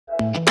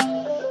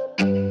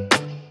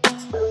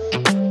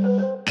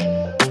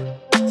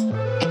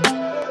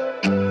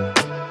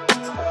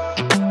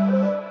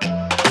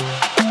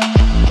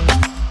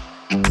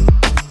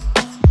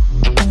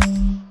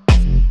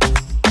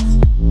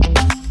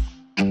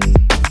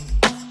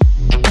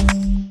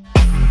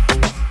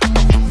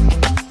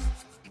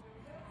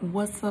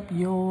What's up,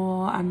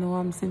 y'all? I know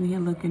I'm sitting here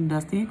looking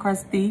dusty and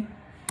crusty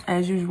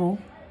as usual,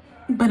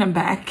 but I'm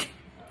back.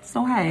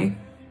 So hey,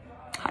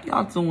 how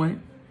y'all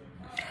doing?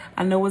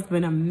 I know it's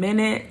been a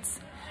minute,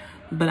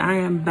 but I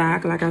am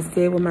back, like I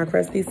said, with my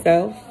crusty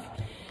self.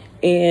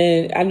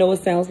 And I know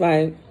it sounds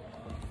like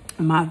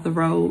my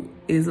throat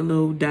is a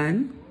little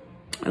done,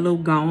 a little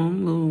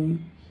gone, a little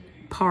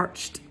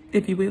parched,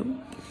 if you will.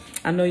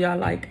 I know y'all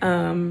like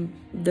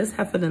this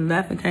heifer done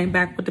left and came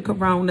back with the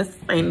corona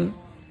and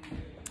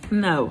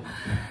no,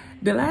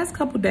 the last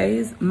couple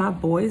days, my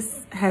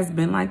voice has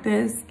been like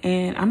this,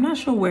 and I'm not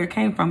sure where it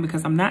came from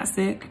because I'm not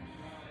sick.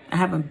 I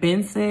haven't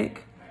been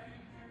sick.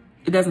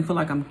 It doesn't feel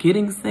like I'm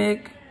getting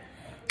sick.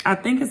 I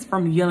think it's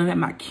from yelling at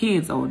my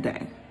kids all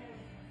day.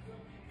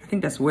 I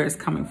think that's where it's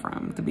coming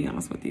from, to be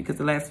honest with you, because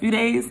the last few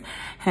days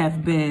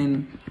have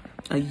been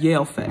a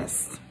yell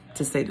fest,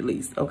 to say the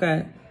least,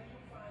 okay?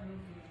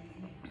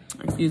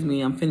 Excuse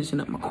me, I'm finishing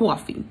up my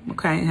coffee,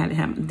 okay? I had to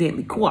have my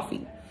daily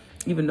coffee,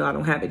 even though I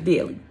don't have it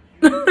daily.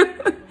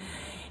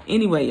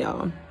 Anyway,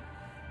 y'all,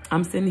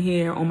 I'm sitting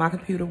here on my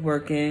computer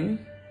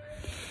working,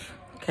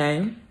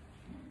 okay,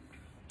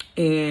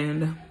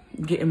 and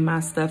getting my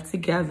stuff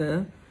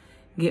together,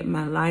 getting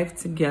my life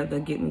together,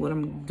 getting what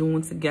I'm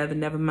doing together.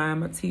 Never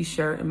mind my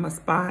t-shirt and my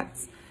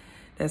spots.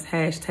 That's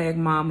hashtag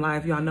mom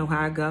life. Y'all know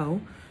how I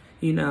go.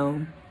 You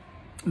know,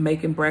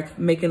 making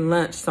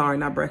lunch. Sorry,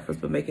 not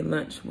breakfast, but making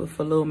lunch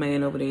for little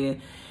man over there.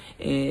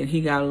 And he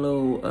got a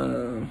little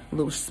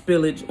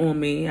spillage on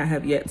me. I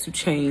have yet to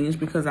change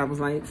because I was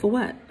like, for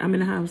what? I'm in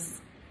the house.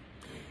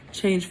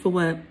 Change for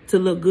what? To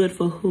look good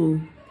for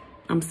who?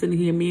 I'm sitting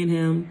here, me and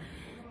him,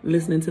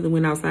 listening to the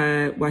wind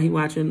outside while he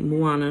watching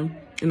Moana,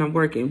 and I'm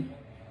working.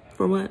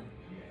 For what?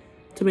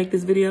 To make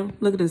this video?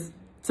 Look at this.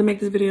 To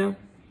make this video?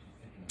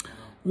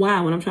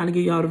 Wow, and I'm trying to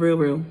give y'all the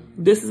real.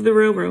 This is the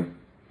real.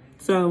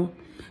 So,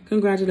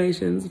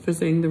 congratulations for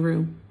seeing the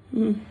real.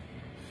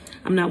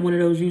 I'm not one of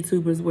those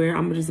YouTubers where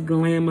I'm gonna just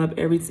glam up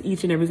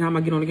each and every time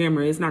I get on the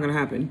camera. It's not gonna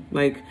happen.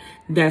 Like,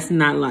 that's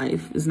not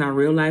life. It's not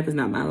real life. It's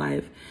not my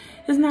life.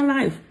 It's not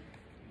life.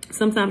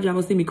 Sometimes y'all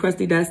gonna see me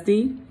crusty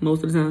dusty,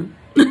 most of the time.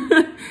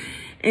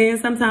 And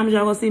sometimes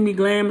y'all gonna see me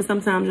glam, and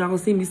sometimes y'all gonna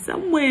see me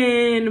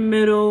somewhere in the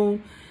middle,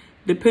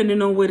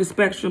 depending on where the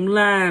spectrum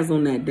lies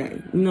on that day.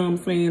 You know what I'm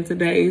saying?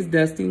 Today is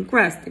dusty and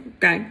crusty,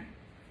 okay?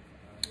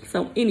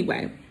 So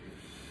anyway,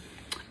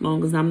 as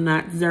long as I'm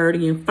not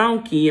dirty and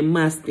funky and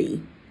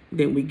musty,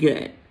 then we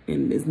good.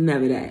 And it's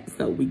never that,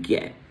 so we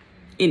get.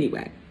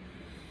 Anyway,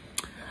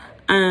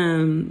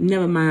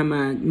 never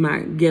mind my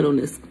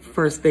ghetto-ness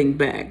first thing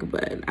back,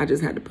 but I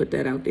just had to put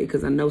that out there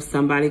because I know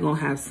somebody gonna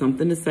have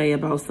something to say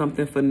about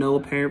something for no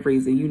apparent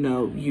reason. You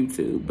know,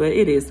 YouTube, but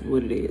it is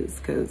what it is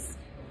because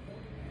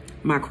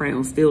my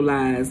crown still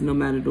lies. No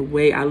matter the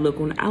way I look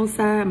on the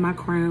outside, my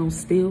crown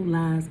still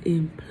lies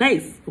in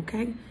place,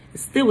 okay?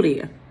 It's still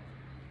there.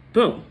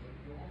 Boom.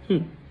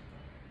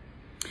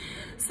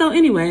 So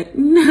anyway,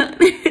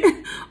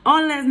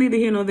 all that's neither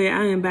here nor there.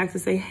 I am back to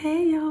say,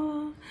 hey,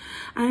 y'all.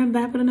 I am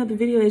back with another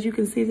video. As you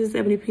can see, this is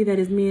Ebony P. That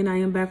is me, and I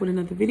am back with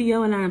another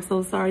video. And I am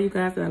so sorry, you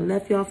guys, that I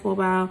left y'all for a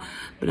while,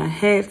 but I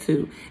had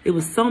to. It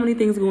was so many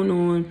things going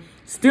on.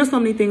 Still so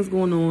many things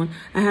going on.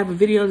 I have a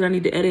video that I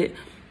need to edit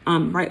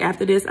right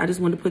after this. I just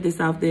wanted to put this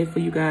out there for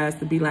you guys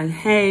to be like,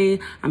 hey,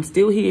 I'm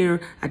still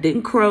here. I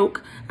didn't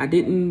croak. I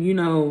didn't, you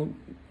know,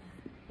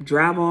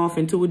 drive off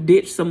into a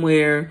ditch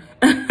somewhere.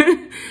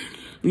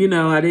 You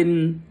know, I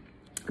didn't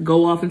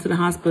go off into the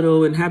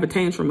hospital and have a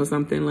tantrum or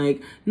something.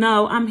 Like,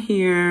 no, I'm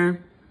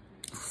here.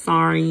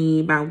 Sorry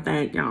about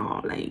that,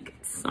 y'all. Like,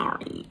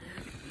 sorry.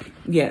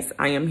 Yes,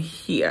 I am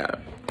here.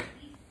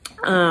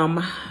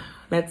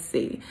 Let's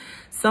see.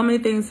 So many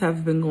things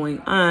have been going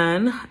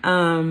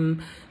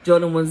on.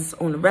 Jordan was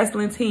on the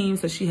wrestling team,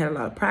 so she had a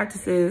lot of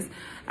practices.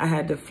 I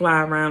had to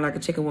fly around like a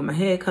chicken with my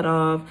head cut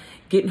off,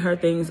 getting her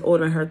things,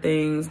 ordering her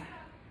things,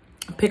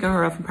 picking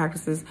her up from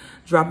practices,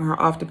 dropping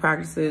her off to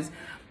practices.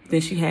 Then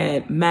she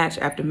had match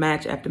after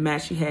match after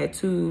match. She had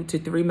 2 to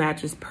 3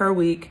 matches per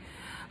week.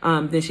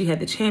 Then she had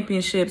the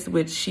championships,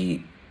 which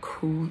she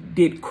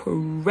did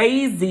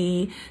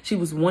crazy. She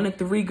was one of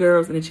 3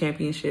 girls in the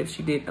championships.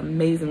 She did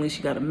amazingly.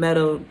 She got a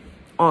medal.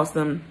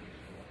 Awesome.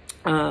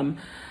 I'm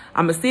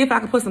gonna see if I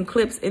can put some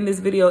clips in this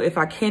video. If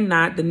I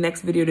cannot, the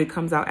next video that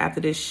comes out after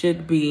this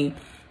should be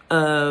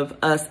of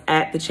us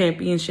at the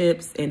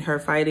championships and her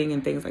fighting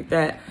and things like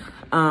that.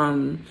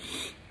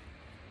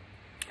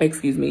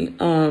 Excuse me.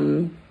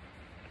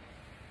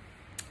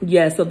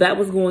 Yeah, so that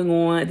was going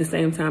on. At the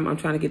same time, I'm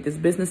trying to get this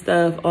business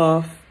stuff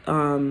off.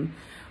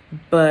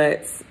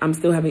 But I'm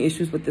still having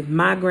issues with the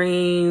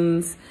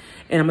migraines,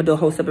 and I'm gonna do a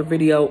whole separate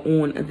video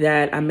on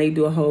that. I may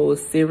do a whole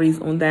series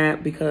on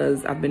that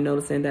because I've been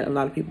noticing that a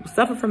lot of people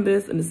suffer from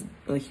this, and it's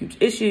a huge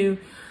issue.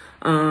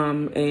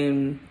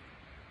 And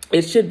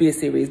it should be a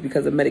series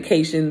because of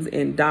medications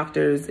and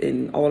doctors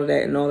and all of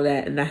that and all of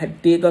that. And I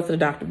did go to the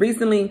doctor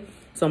recently,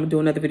 so I'm gonna do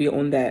another video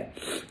on that.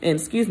 And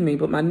excuse me,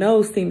 but my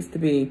nose seems to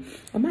be,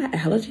 are my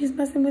allergies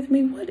messing with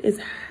me? What is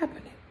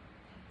happening?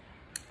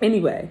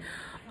 Anyway,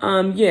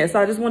 yeah,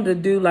 so I just wanted to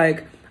do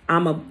like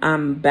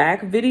I'm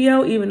back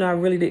video, even though I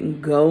really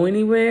didn't go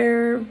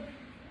anywhere.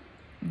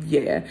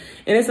 Yeah,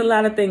 and it's a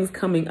lot of things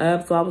coming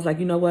up, so I was like,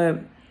 you know what,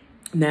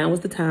 now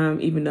is the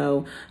time. Even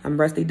though I'm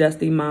Rusty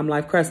Dusty Mom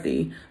Life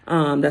Crusty,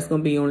 that's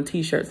gonna be on a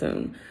t-shirt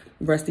soon.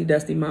 Rusty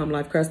Dusty Mom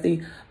Life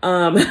Crusty.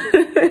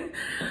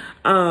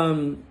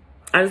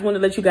 I just want to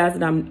let you guys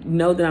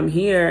know that I'm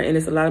here, and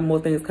it's a lot of more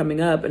things coming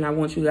up, and I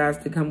want you guys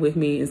to come with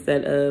me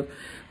instead of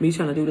me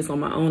trying to do this on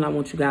my own. I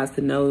want you guys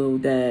to know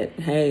that,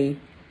 hey,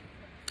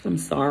 I'm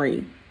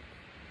sorry.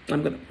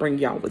 I'm going to bring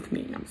y'all with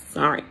me. I'm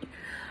sorry.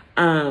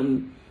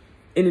 In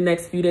the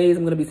next few days,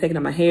 I'm going to be taking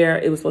out my hair.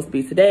 It was supposed to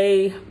be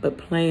today, but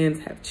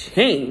plans have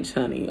changed,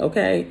 honey,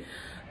 okay?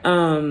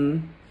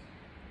 Hubby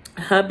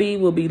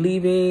will be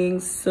leaving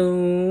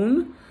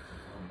soon.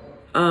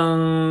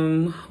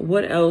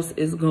 What else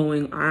is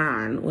going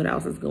on? What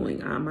else is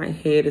going on? My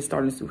head is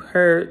starting to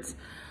hurt.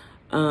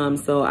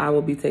 So I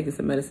will be taking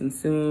some medicine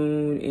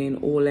soon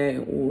and all that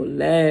and all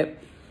that.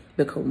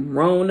 The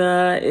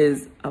corona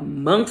is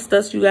amongst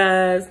us, you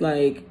guys,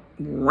 like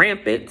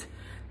rampant.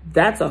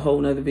 That's a whole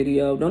nother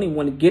video. Don't even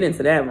want to get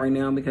into that right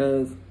now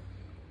because,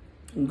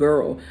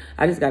 girl,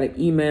 I just got an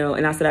email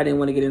and I said I didn't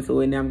want to get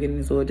into it. Now I'm getting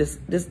into it. Just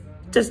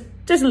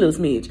a little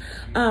smidge.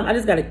 I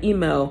just got an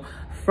email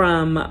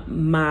from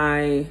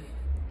my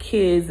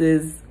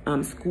kids'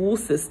 school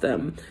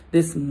system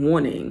this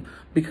morning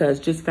because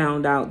just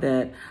found out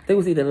that I think it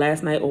was either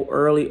last night or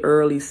early,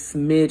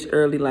 smidge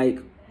early, like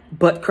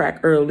butt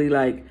crack early,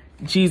 like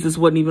Jesus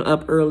wasn't even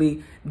up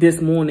early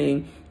this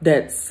morning,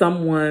 that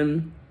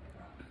someone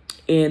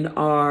in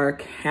our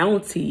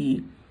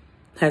county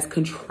has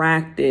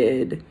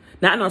contracted,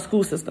 not in our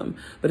school system,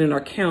 but in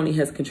our county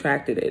has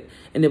contracted it.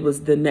 And it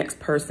was the next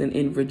person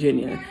in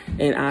Virginia.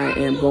 And I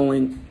am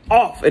going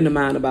off in the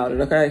mind about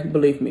it, okay?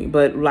 Believe me.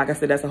 But like I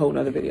said, that's a whole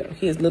nother video.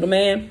 Here's little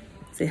man.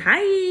 Say hi.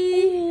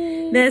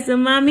 Hi. That's a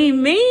mommy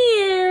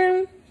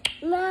man.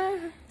 Ma.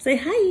 Say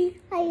hi.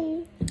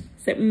 Hi.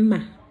 Say ma.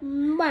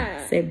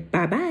 Ma. Say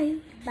bye-bye.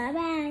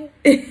 Bye-bye.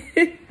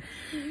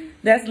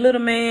 That's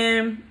little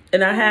man.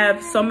 And I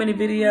have so many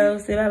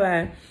videos. Say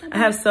bye-bye. I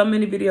have so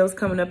many videos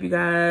coming up, you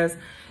guys.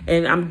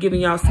 And I'm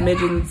giving y'all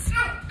smidgens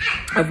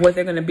of what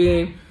they're going to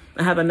be.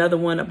 I have another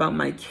one about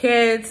my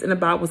kids and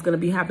about what's going to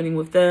be happening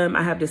with them.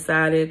 I have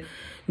decided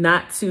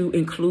not to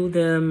include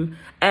them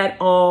at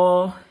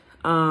all,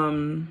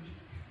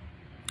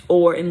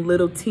 or in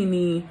little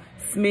teeny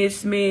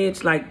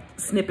smidge, like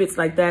snippets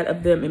like that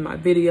of them in my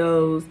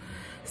videos.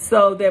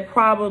 So there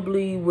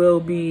probably will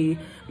be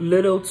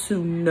little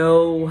to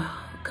no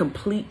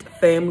complete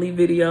family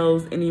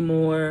videos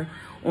anymore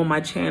on my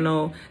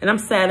channel. And I'm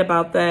sad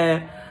about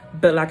that.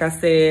 But like I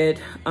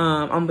said,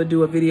 I'm going to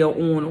do a video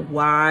on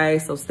why.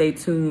 So stay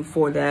tuned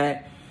for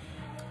that.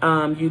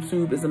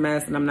 YouTube is a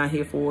mess and I'm not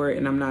here for it.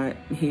 And I'm not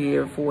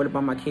here for it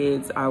about my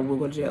kids. I will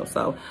go to jail.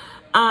 So,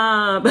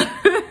 but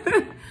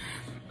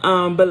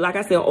like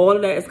I said, all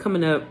of that is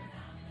coming up.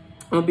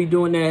 I'll be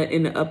doing that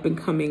in the up and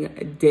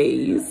coming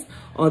days.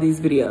 All these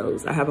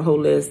videos. I have a whole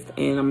list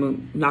and I'm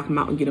going to knock them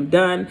out and get them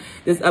done.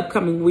 This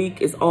upcoming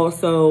week is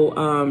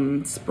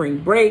also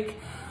spring break,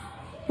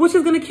 which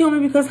is going to kill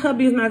me because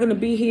hubby is not going to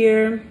be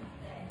here.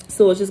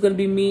 So it's just going to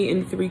be me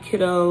and 3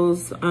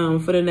 kiddos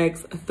for the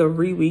next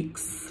 3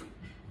 weeks.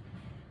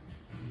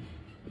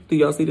 Do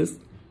y'all see this?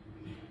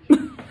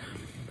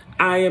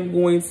 I am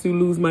going to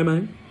lose my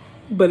mind,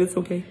 but it's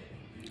okay,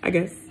 I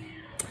guess.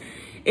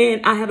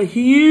 And I have a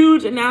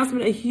huge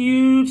announcement,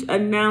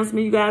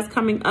 you guys,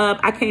 coming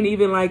up. I can't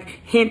even like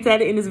hint at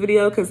it in this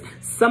video because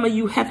some of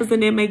you heifers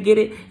in there may get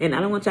it and I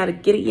don't want y'all to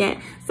get it yet.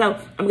 So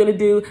I'm going to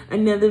do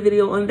another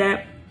video on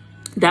that.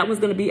 That one's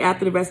going to be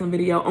after the wrestling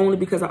video only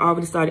because I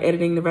already started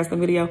editing the wrestling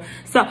video.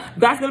 So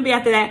that's going to be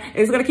after that.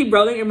 It's going to keep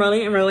rolling and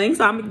rolling and rolling.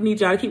 So I'm going to need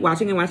y'all to keep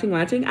watching and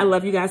watching. I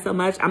love you guys so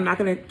much. I'm not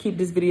going to keep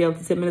this video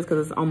to 10 minutes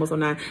because it's almost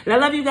on 9. And I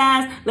love you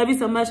guys. Love you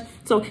so much.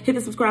 So hit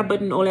the subscribe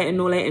button, all that and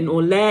all that and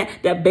all that.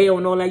 That bell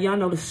and all that. Y'all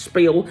know the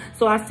spiel.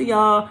 So I'll see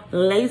y'all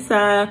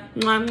later.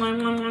 Mwah, mwah,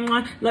 mwah, mwah,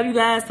 mwah. Love you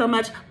guys so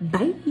much.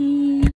 Bye.